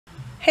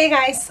Hey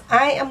guys,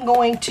 I am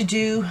going to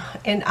do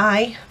an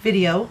eye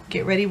video.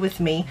 Get ready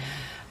with me.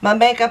 My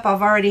makeup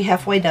I've already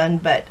halfway done,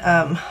 but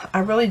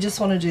I really just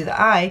want to do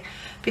the eye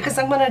because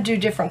I'm going to do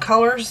different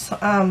colors.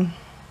 I'm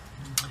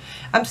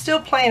still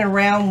playing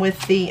around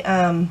with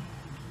the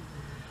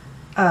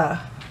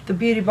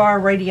Beauty Bar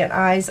Radiant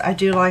Eyes. I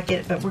do like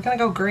it, but we're going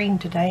to go green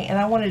today, and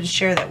I wanted to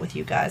share that with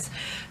you guys.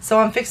 So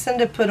I'm fixing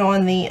to put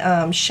on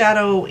the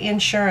Shadow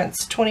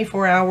Insurance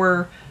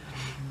 24-hour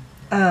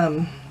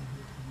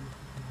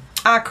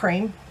eye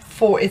cream.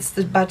 It's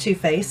the by Too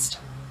Faced.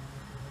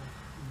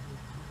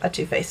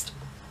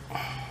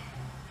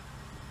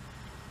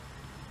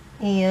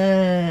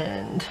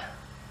 And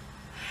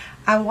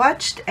I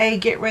watched a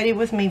Get Ready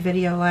With Me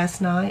video last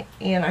night,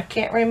 and I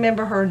can't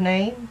remember her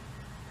name.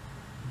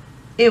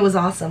 It was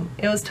awesome.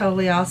 It was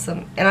totally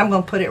awesome. And I'm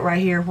going to put it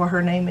right here where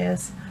her name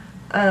is.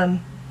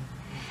 And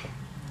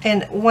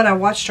when I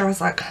watched her, I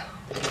was like,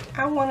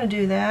 I want to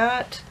do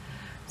that.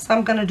 So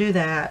I'm going to do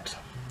that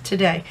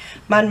today.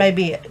 Mine may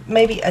be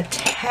maybe a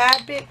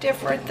tad bit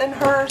different than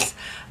hers,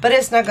 but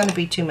it's not going to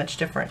be too much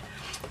different.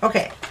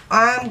 Okay,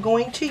 I'm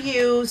going to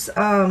use,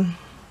 right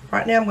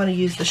now I'm going to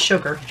use the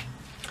sugar.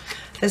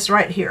 This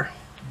right here,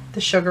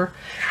 the sugar.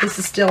 This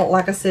is still,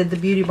 like I said, the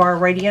Beauty Bar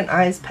Radiant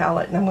Eyes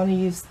palette, and I'm going to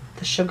use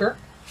the sugar.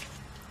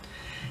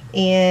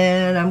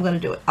 And I'm going to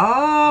do it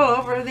all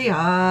over the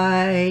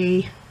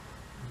eye.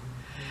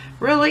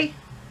 Really?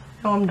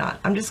 No, I'm not.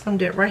 I'm just going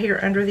to do it right here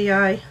under the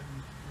eye.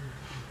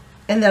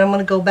 And then I'm going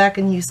to go back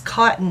and use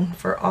cotton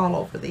for all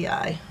over the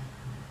eye.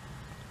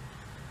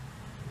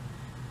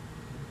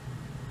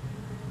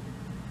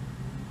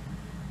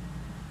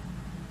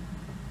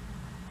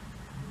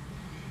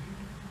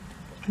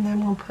 And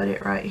then we'll put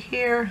it right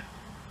here.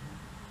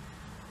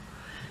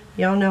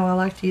 Y'all know I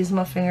like to use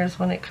my fingers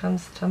when it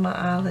comes to my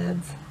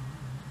eyelids.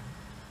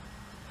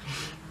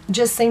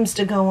 Just seems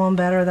to go on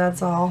better,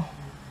 that's all.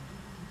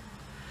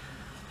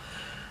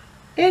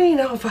 And you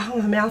know, if I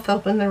hold my mouth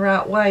open the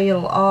right way,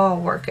 it'll all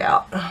work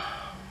out.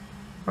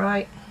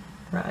 Right?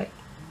 Right.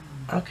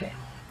 Okay.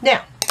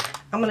 Now,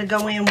 I'm going to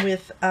go in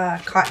with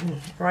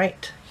cotton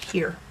right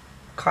here.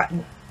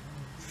 Cotton.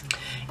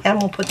 And I'm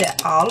going to put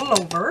that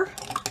all over.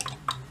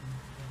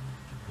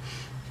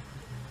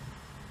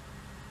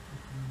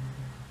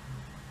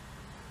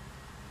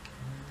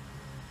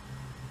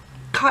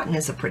 Cotton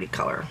is a pretty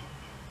color.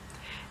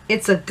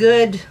 It's a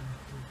good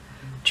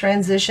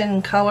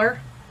transition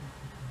color.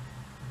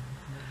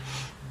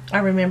 I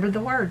remembered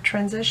the word,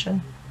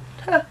 transition.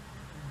 Huh.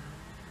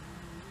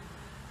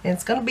 And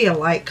it's going to be a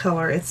light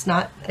color. It's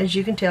not, as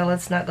you can tell,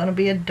 it's not going to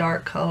be a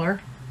dark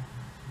color.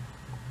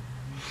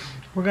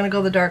 We're going to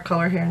go the dark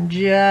color here in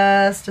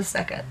just a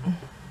second.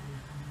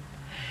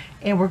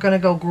 And we're going to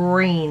go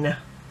green.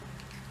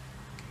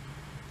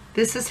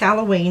 This is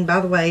Halloween, by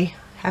the way.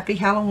 Happy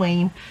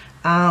Halloween.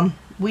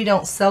 We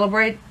don't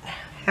celebrate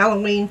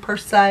Halloween per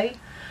se.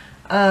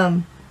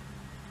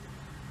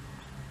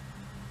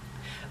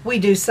 We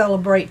do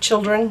celebrate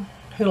children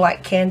who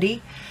like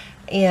candy,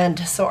 and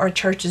so our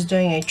church is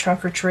doing a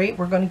trunk or treat.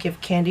 We're going to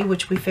give candy,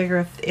 which we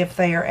figure if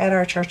they are at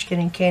our church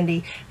getting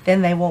candy,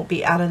 then they won't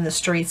be out in the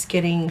streets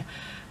getting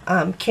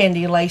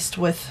candy laced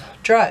with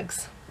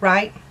drugs,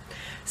 right?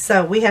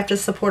 So we have to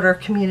support our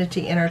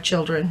community and our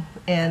children,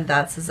 and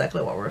that's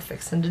exactly what we're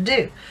fixing to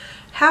do.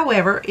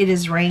 However, it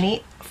is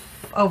rainy,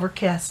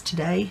 overcast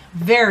today,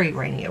 very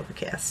rainy,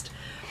 overcast.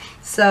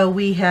 So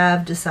we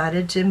have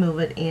decided to move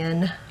it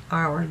in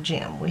our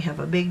gym. We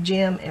have a big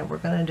gym, and we're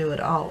going to do it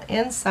all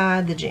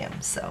inside the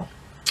gym. So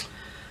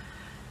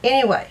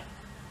anyway,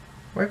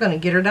 we're going to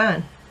get her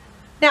done.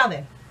 Now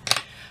then,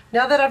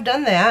 now that I've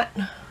done that,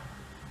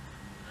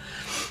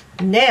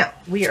 now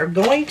we are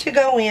going to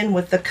go in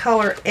with the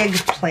color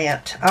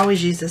Eggplant. I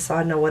always use this so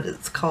I know what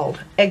it's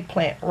called.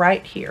 Eggplant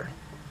right here.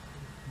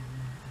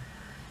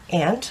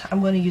 And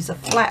I'm going to use a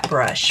flat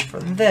brush for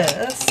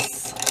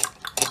this.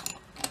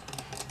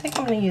 I think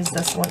I'm going to use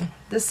this one.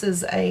 This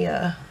is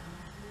a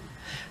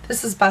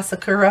this is by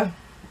Sakura.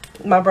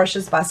 My brush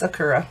is by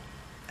Sakura.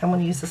 I'm going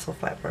to use this little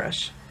flat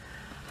brush.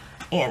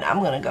 And I'm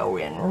going to go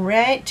in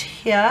right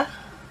here.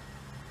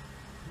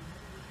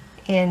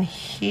 And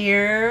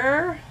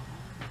here.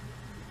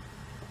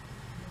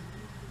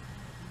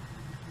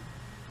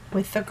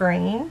 With the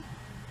green.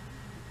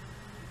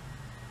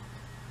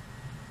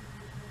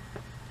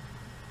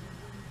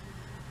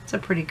 It's a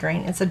pretty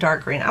green. It's a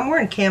dark green. I'm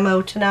wearing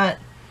camo tonight.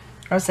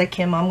 Or I say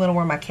camo. I'm going to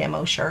wear my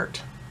camo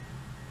shirt.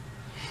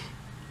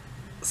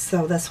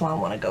 So that's why I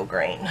want to go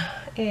green.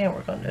 And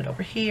we're going to do it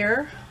over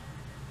here.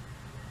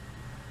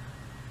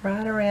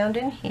 Right around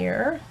in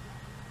here.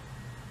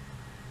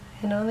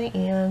 And on the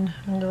end.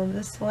 And go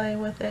this way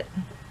with it.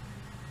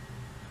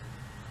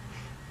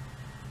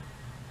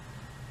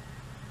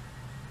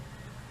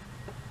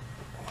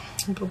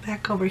 And go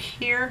back over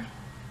here.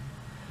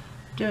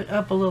 Do it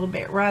up a little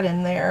bit right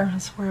in there.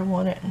 That's where I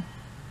want it.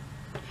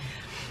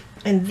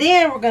 And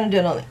then we're going to do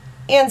it on the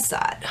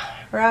inside.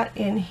 Right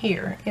in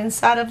here.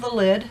 Inside of the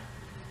lid.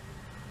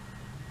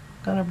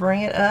 Going to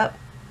bring it up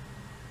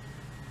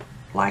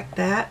like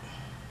that.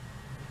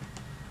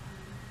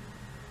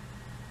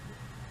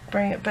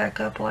 bring it back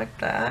up like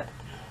that.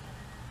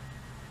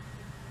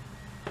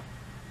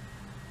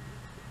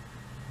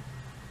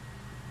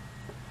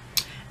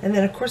 And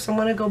then of course I'm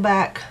going to go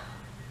back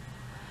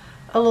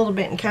a little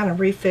bit and kind of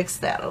refix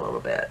that a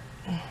little bit.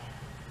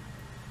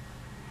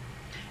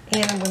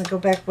 And I'm going to go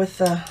back with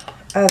the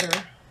other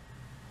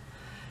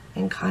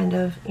and kind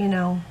of, you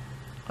know,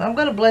 I'm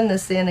going to blend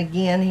this in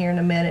again here in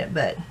a minute,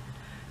 but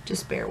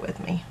just bear with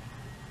me.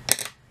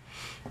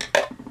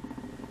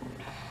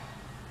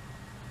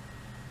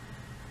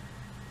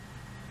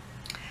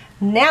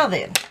 Now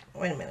then,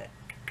 wait a minute.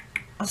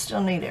 I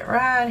still need it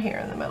right here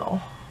in the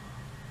middle.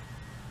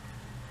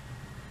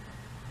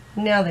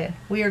 Now then,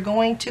 we are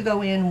going to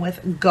go in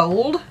with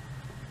gold.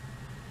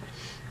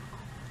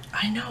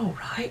 I know,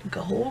 right?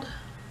 Gold.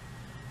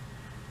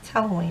 It's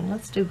Halloween.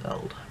 Let's do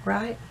gold,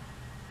 right?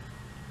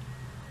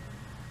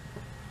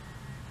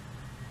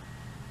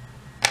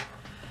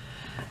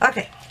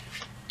 Okay.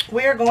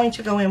 We are going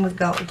to go in with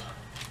gold.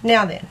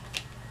 Now then,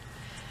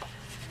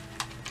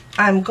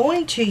 I'm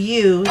going to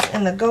use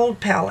in the gold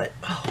palette.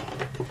 Oh,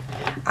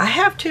 I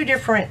have two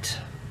different.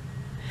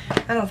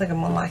 I don't think I'm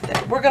going to like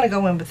that. We're going to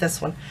go in with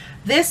this one.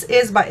 This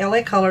is by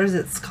LA Colors.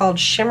 It's called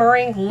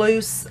Shimmering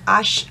Loose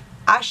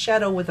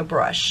Eyeshadow with a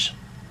Brush.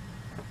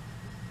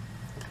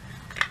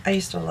 I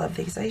used to love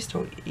these. I used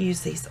to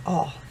use these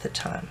all the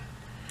time.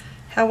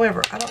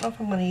 However, I don't know if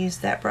I'm going to use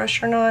that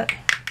brush or not.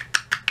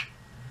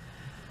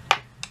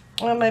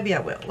 Well, maybe I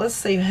will. Let's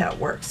see how it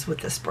works with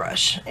this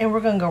brush. And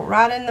we're going to go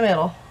right in the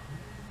middle.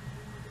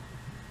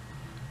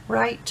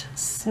 Right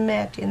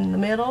smack in the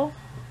middle.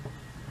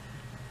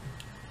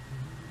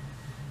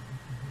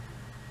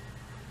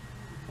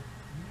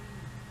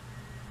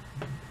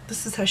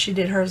 This is how she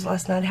did hers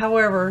last night.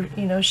 However,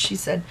 you know, she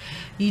said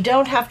you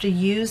don't have to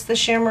use the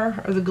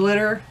shimmer or the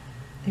glitter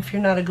if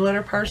you're not a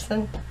glitter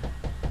person.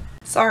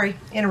 Sorry,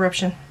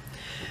 interruption.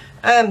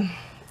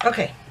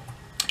 Okay.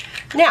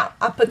 Now,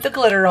 I put the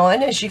glitter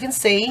on, as you can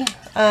see,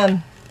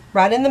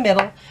 right in the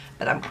middle.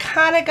 But I'm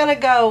kind of going to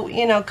go,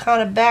 you know,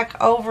 kind of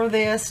back over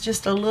this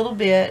just a little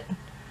bit.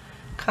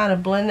 Kind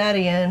of blend that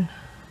in.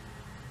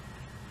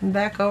 And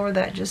back over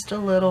that just a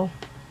little.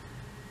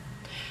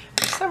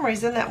 For some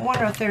reason, that one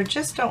right there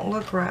just don't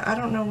look right. I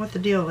don't know what the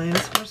deal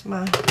is. Where's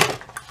my...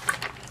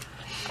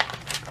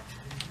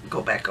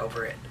 Go back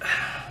over it.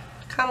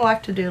 Kind of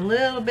like to do a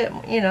little bit,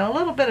 you know, a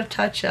little bit of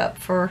touch up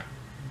for...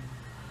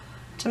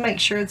 to make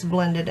sure it's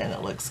blended and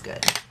it looks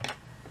good.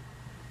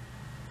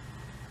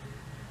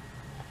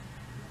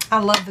 I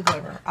love the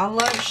glimmer. I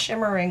love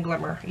shimmer and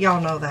glimmer. Y'all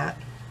know that.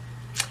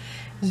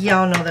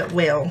 Y'all know that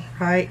well,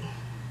 right?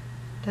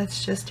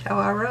 That's just how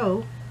I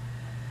roll.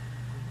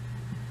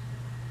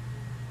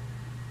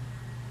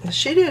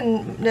 She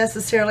didn't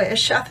necessarily, I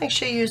think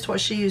she used what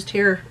she used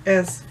here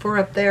as for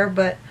up there,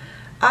 but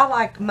I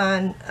like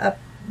mine up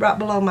right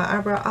below my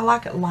eyebrow. I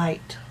like it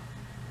light.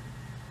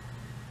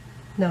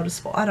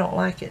 Noticeable. I don't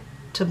like it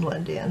to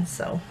blend in,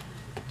 so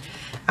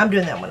I'm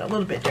doing that one a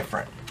little bit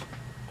different.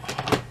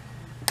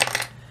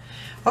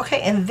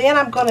 Okay, and then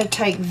I'm going to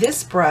take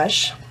this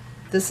brush.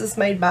 This is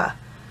made by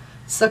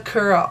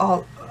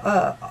Sakura.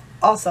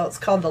 Also, it's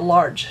called the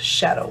Large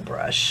Shadow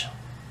Brush.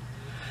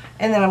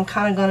 And then I'm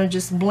kind of going to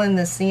just blend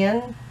this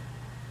in.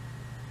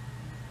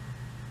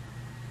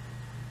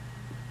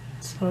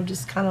 So it'll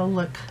just kind of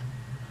look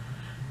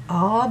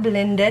all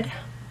blended.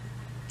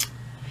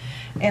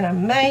 And I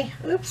may,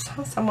 oops,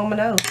 some on my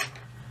nose.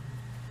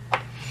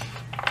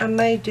 I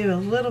may do a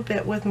little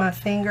bit with my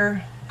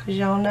finger. Because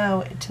y'all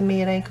know, to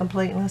me, it ain't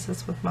complete unless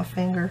it's with my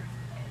finger.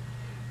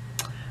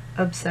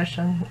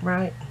 Obsession,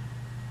 right?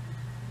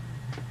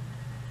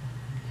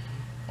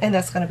 And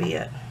that's going to be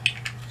it.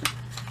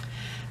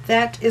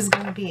 That is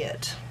going to be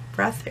it.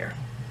 Right there.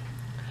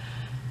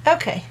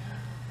 Okay.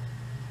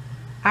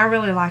 I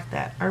really like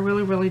that. I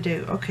really, really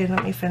do. Okay,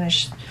 let me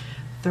finish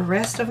the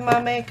rest of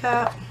my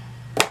makeup.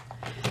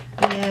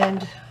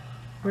 And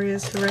where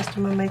is the rest of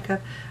my makeup?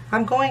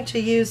 I'm going to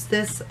use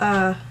this...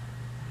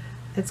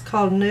 it's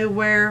called New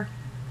Wear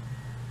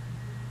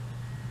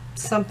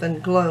something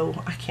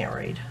Glow. I can't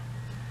read.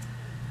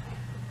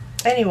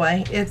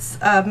 Anyway, it's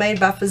made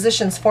by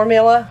Physicians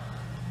Formula.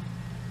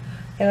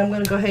 And I'm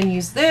going to go ahead and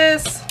use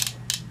this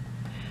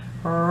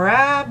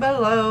right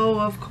below,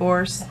 of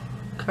course.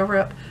 Cover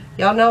up.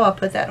 Y'all know I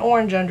put that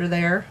orange under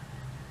there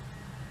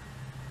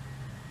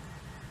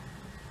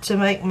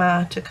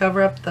to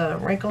cover up the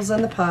wrinkles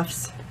and the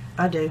puffs.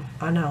 I do.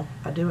 I know.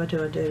 I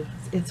do.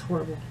 It's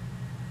horrible.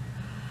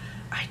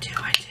 I do.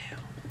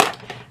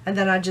 And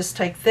then I just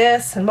take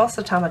this, and most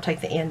of the time I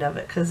take the end of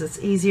it because it's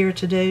easier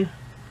to do.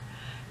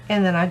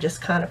 And then I just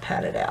kind of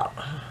pat it out.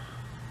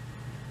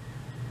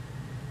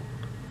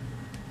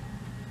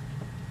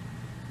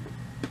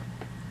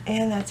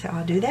 And that's how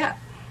I do that.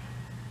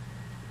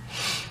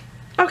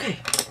 Okay.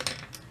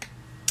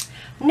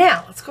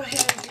 Now, let's go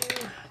ahead and do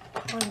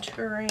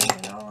contouring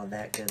and all of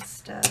that good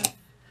stuff.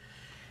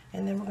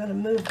 And then we're going to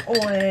move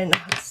on.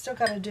 I still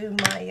got to do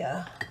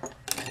my...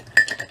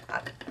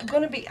 I'm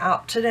going to be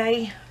out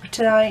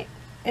tonight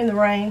in the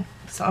rain,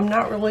 so I'm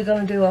not really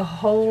going to do a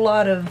whole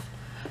lot of,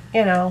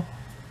 you know,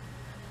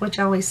 which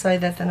I always say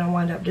that, then I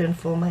wind up doing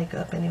full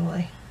makeup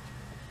anyway.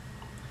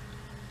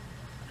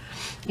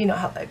 You know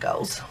how that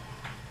goes.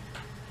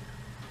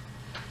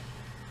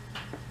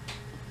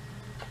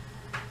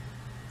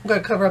 I'm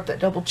going to cover up that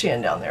double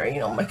chin down there, you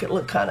know, make it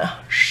look kind of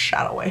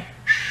shadowy.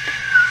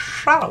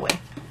 Shadowy.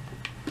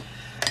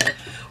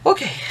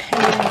 Okay,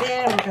 and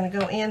then we're going to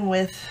go in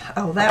with,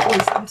 oh, that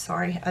was, I'm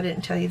sorry, I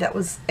didn't tell you, that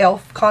was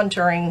e.l.f.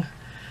 contouring,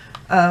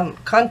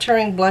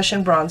 contouring blush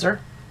and bronzer.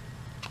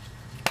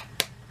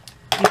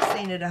 You've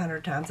seen it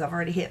 100 times. I've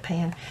already hit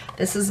pan.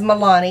 This is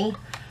Milani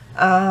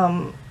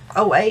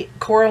 08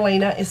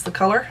 Coralina is the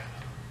color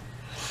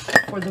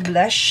for the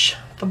blush,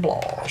 the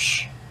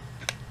blush.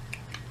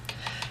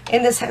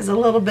 And this has a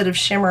little bit of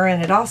shimmer in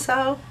it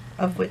also,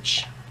 of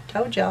which I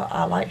told y'all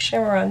I like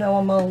shimmer. I know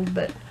I'm old,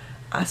 but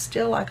I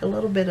still like a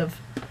little bit of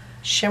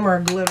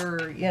shimmer,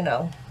 glitter, you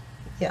know.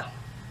 Yeah.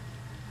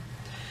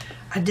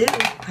 I do.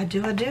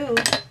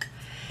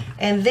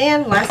 And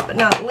then, last but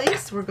not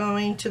least, we're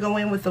going to go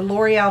in with the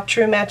L'Oreal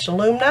True Match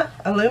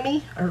Lumi.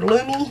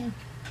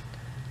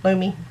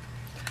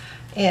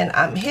 And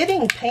I'm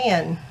hitting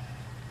pan.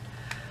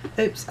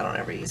 Oops, I don't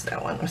ever use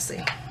that one. Let's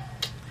see.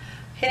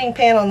 Hitting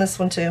pan on this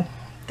one too.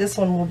 This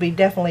one will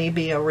definitely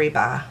be a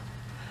rebuy.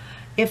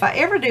 If I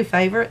ever do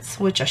favorites,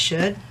 which I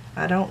should,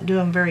 I don't do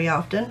them very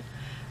often,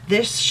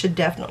 this should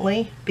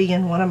definitely be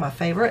in one of my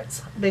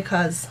favorites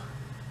because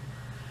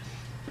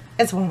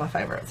it's one of my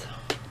favorites.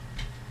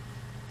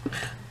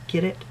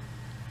 Get it?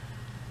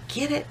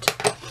 Get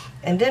it?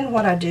 And then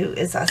what I do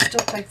is I still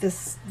take the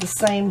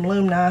same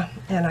Lumina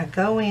and I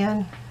go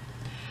in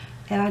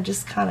and I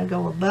just kind of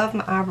go above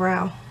my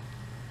eyebrow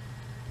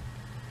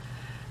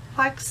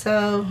like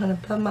so, and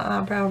above my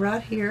eyebrow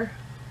right here,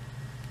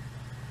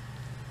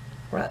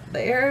 right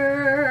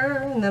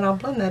there, and then I'll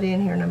blend that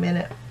in here in a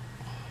minute.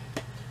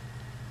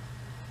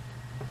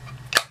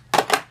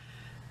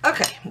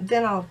 Okay,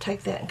 then I'll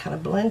take that and kind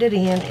of blend it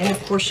in, and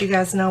of course you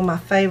guys know my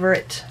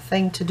favorite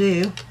thing to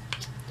do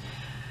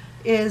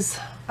is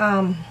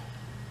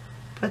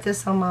put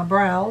this on my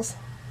brows.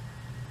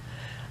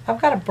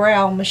 I've got a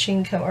brow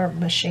machine,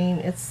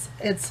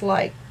 it's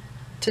like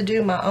to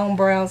do my own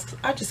brows, 'cause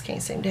I just can't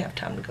seem to have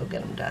time to go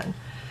get them done.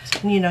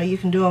 And you know, you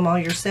can do them all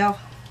yourself.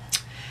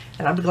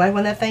 And I'll be glad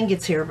when that thing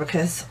gets here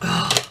because,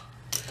 oh,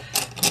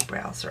 my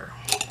brows are...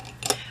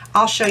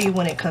 I'll show you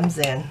when it comes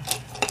in.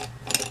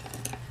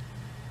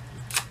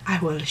 I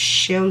will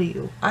show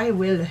you. I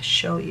will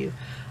show you.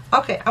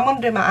 Okay, I'm going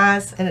to do my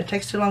eyes, and it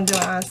takes too long to do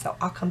my eyes, so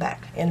I'll come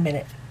back in a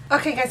minute.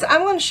 Okay guys,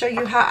 I'm going to show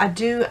you how I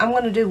do, I'm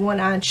going to do one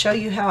eye and show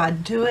you how I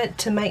do it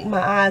to make my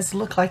eyes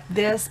look like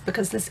this,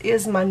 because this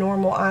is my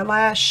normal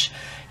eyelash.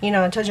 You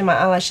know, I told you my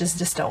eyelashes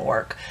just don't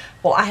work.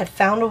 Well, I have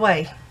found a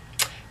way,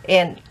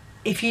 and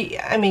if you,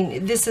 I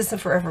mean, this isn't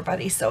for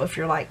everybody, so if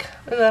you're like,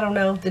 oh, I don't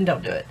know, then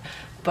don't do it.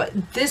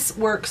 But this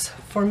works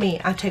for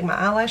me. I take my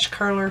eyelash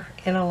curler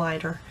and a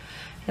lighter,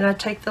 and I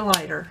take the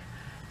lighter,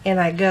 and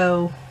I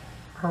go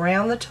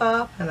around the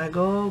top, and I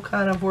go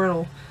kind of where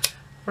it'll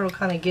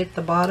kind of get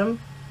the bottom.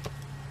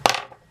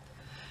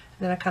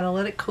 Then I kind of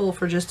let it cool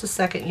for just a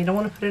second. You don't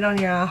want to put it on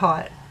your eye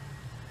hot.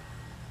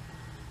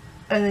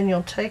 And then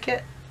you'll take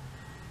it.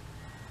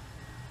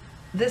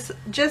 This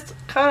just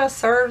kind of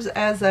serves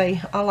as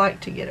a, I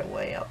like to get it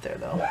way out there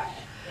though.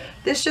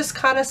 This just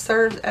kind of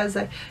serves as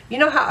a, you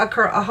know how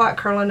a hot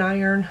curling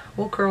iron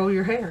will curl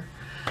your hair.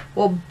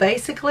 Well,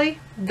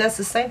 basically, that's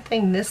the same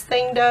thing this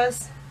thing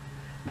does.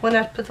 When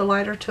I put the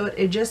lighter to it,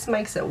 it just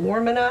makes it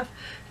warm enough.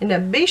 And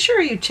then be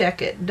sure you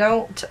check it.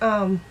 Don't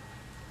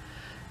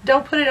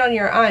put it on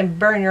your eye and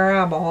burn your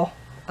eyeball.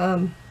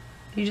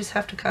 You just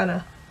have to kind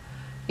of,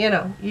 you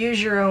know,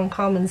 use your own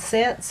common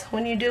sense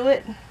when you do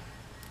it.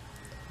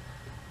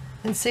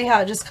 And see how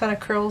it just kind of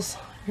curls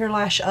your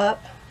lash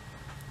up.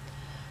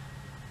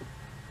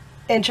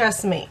 And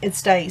trust me, it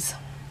stays.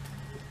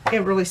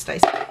 It really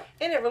stays.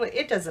 And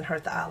it doesn't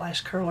hurt the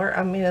eyelash curler.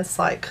 I mean, it's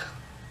like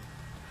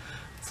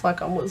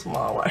I'm losing my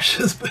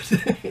eyelashes, but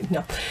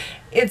no.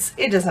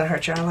 It doesn't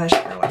hurt your eyelash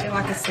curler. And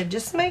like I said,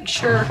 just make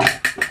sure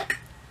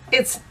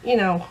it's, you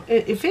know,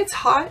 if it's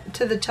hot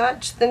to the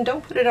touch, then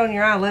don't put it on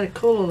your eye. Let it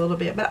cool a little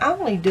bit. But I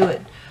only do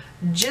it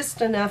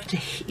just enough to,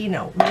 you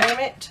know, warm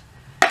it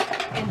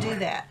and do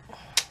that.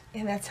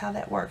 And that's how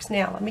that works.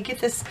 Now, let me get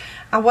this.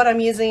 What I'm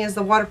using is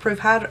the Waterproof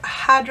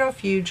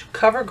Hydrofuge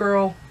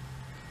CoverGirl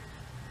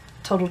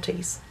Total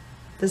Tease.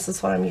 This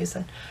is what I'm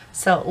using.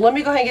 So, let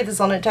me go ahead and get this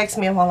on. It takes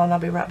me a while, and I'll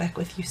be right back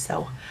with you.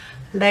 So,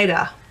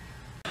 later.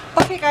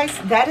 Okay, guys,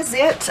 that is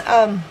it.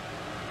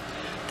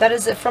 That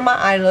is it for my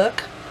eye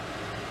look.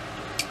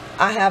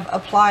 I have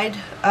applied,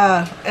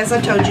 as I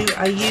told you,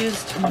 I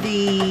used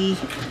the,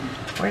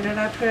 where did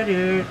I put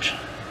it?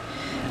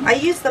 I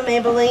used the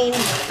Maybelline,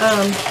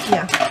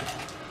 yeah,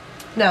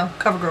 no,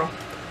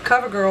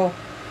 CoverGirl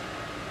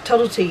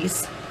Total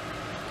Tease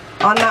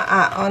on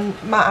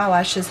my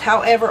eyelashes.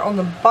 However, on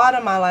the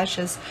bottom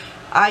eyelashes,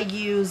 I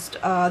used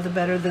the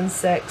Better Than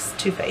Sex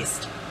Too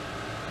Faced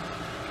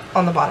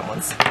on the bottom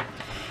ones.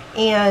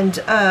 And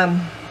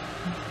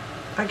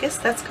I guess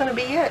that's going to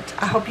be it.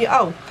 I hope you,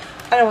 oh,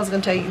 I know what I was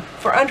going to tell you.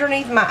 For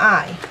underneath my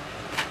eye,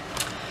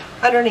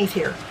 underneath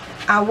here,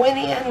 I went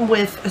in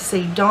with, let's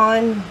see,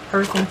 Dawn,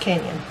 Earth, and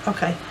Canyon.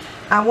 Okay.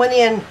 I went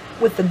in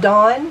with the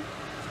Dawn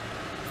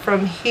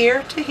from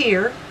here to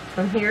here,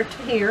 from here to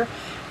here,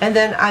 and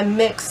then I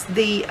mixed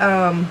the,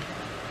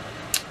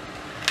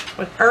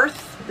 with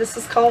Earth, this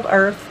is called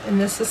Earth, and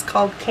this is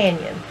called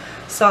Canyon.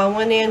 So I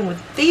went in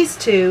with these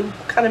two,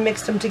 kind of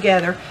mixed them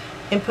together,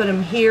 and put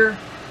them here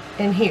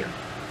and here.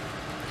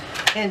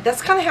 And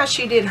that's kind of how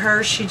she did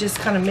hers. She just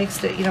kind of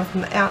mixed it, you know,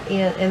 from the out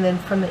in, and then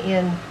from the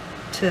in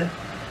to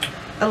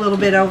a little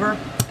bit over.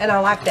 And I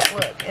like that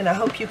look, and I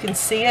hope you can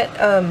see it.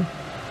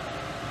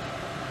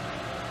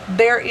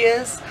 There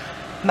is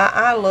my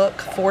eye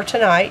look for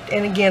tonight.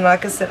 And again,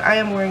 like I said, I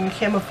am wearing a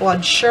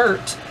camouflage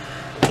shirt,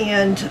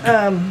 and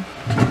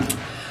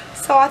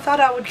so I thought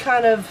I would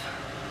kind of,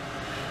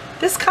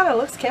 this kind of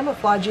looks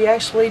camouflagey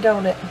actually,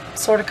 don't it?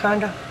 Sort of,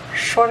 kind of,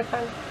 sort of,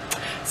 kind of.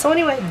 So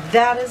anyway,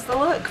 that is the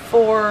look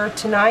for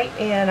tonight,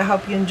 and I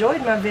hope you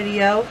enjoyed my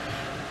video.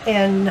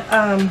 And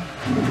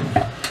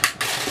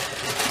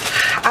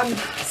I'm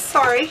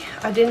sorry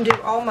I didn't do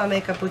all my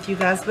makeup with you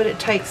guys, but it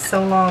takes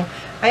so long.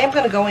 I am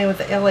going to go in with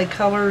the LA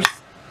Colors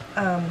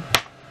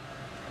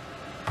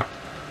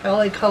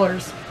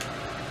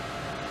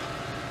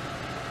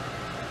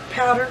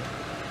powder.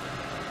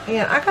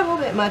 And I got a little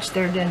bit much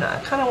there, didn't I?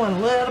 I kind of went a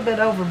little bit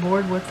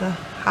overboard with the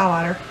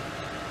highlighter.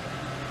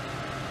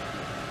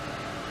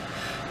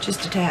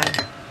 Just a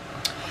tad.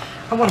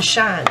 I want to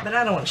shine, but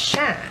I don't want to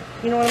shine.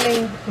 You know what I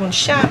mean? I want to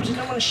shine, but I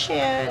don't want to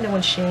shine. I don't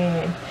want to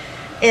shine.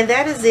 And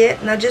that is it.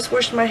 And I just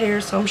washed my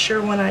hair, so I'm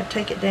sure when I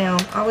take it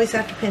down, I always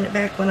have to pin it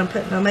back when I'm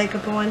putting my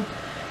makeup on.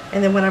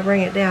 And then when I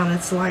bring it down,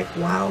 it's like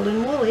wild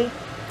and woolly.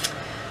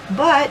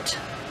 But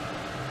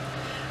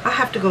I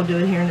have to go do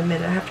it here in a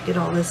minute. I have to get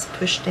all this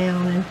pushed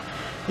down, and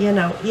you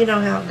know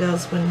how it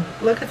goes when,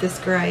 look at this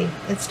gray.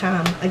 It's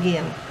time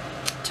again.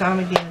 Time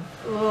again.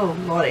 Oh,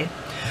 Lordy.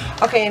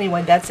 Okay,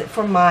 anyway, that's it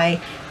for my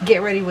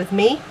Get Ready With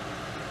Me.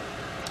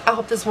 I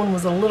hope this one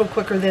was a little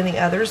quicker than the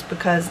others,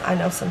 because I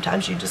know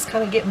sometimes you just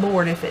kind of get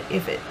bored if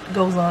it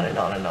goes on and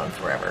on and on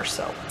forever.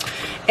 So,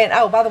 and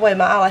oh, by the way,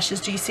 my eyelashes,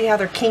 do you see how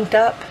they're kinked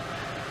up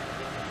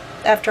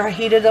after I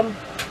heated them?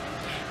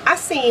 I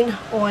seen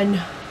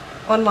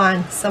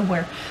online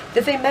somewhere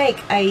that they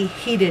make a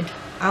heated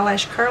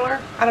eyelash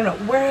curler. I don't know,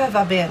 where have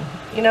I been?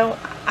 You know,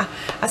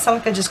 I sound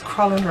like I just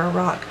crawl under a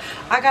rock.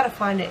 I gotta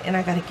find it, and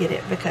I gotta get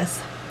it, because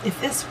if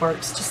this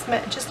works, just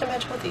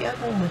imagine what the other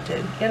one would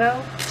do, you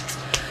know?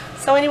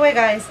 So anyway,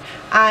 guys,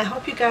 I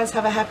hope you guys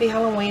have a happy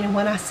Halloween. And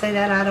when I say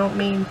that, I don't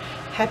mean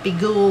happy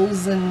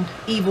ghouls and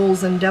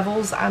evils and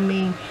devils. I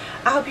mean,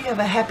 I hope you have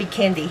a happy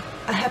candy-ween.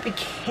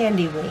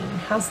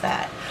 How's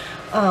that?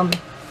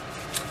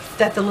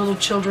 That the little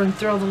children,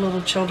 thrill the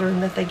little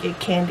children, that they get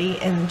candy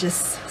and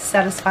just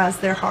satisfies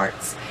their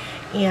hearts.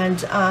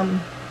 And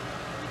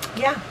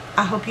yeah,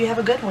 I hope you have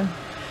a good one.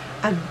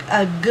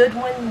 A good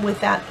one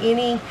without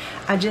any.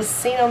 I just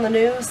seen on the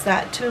news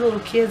that 2 little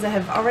kids that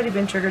have already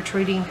been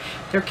trick-or-treating,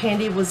 their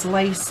candy was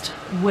laced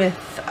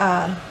with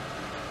I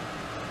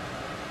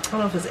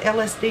don't know if it was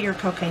LSD or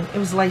cocaine. It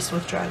was laced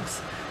with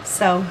drugs.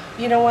 So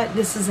you know what,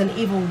 this is an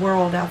evil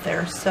world out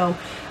there, so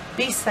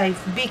be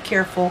safe, be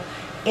careful,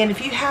 and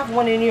if you have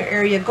one in your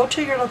area, go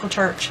to your local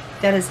church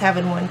that is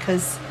having one,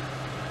 because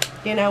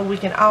you know, we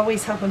can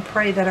always hope and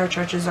pray that our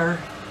churches are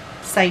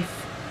safe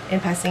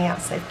and passing out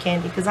safe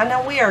candy, because I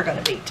know we are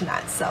going to be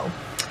tonight. So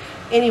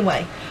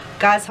anyway,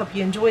 guys, hope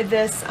you enjoyed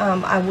this.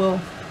 I will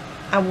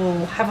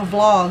have a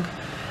vlog.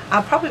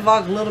 I'll probably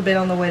vlog a little bit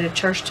on the way to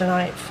church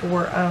tonight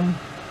for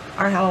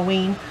our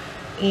Halloween,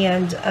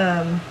 and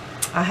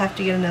I have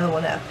to get another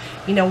one up.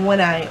 You know,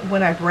 when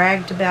I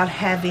bragged about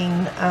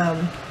having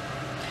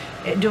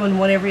doing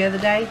one every other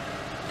day,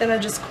 then I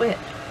just quit.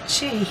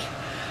 Gee.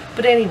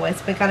 But anyway,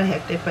 it's been kind of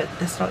hectic, but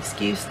that's no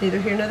excuse,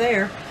 neither here nor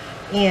there.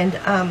 And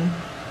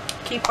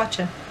keep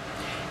watching,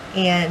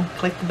 and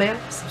click the bell,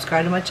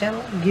 subscribe to my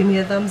channel, give me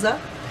a thumbs up,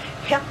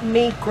 help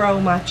me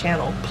grow my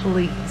channel,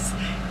 please.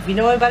 If you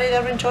know anybody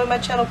that would enjoy my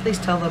channel, please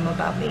tell them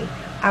about me.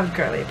 I would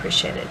greatly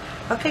appreciate it.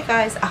 Okay,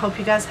 guys, I hope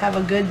you guys have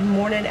a good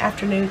morning,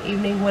 afternoon,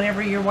 evening,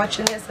 whenever you're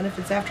watching this. And if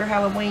it's after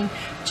Halloween,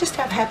 just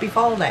have a happy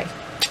fall day.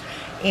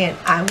 And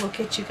I will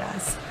catch you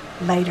guys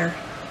later.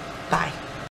 Bye.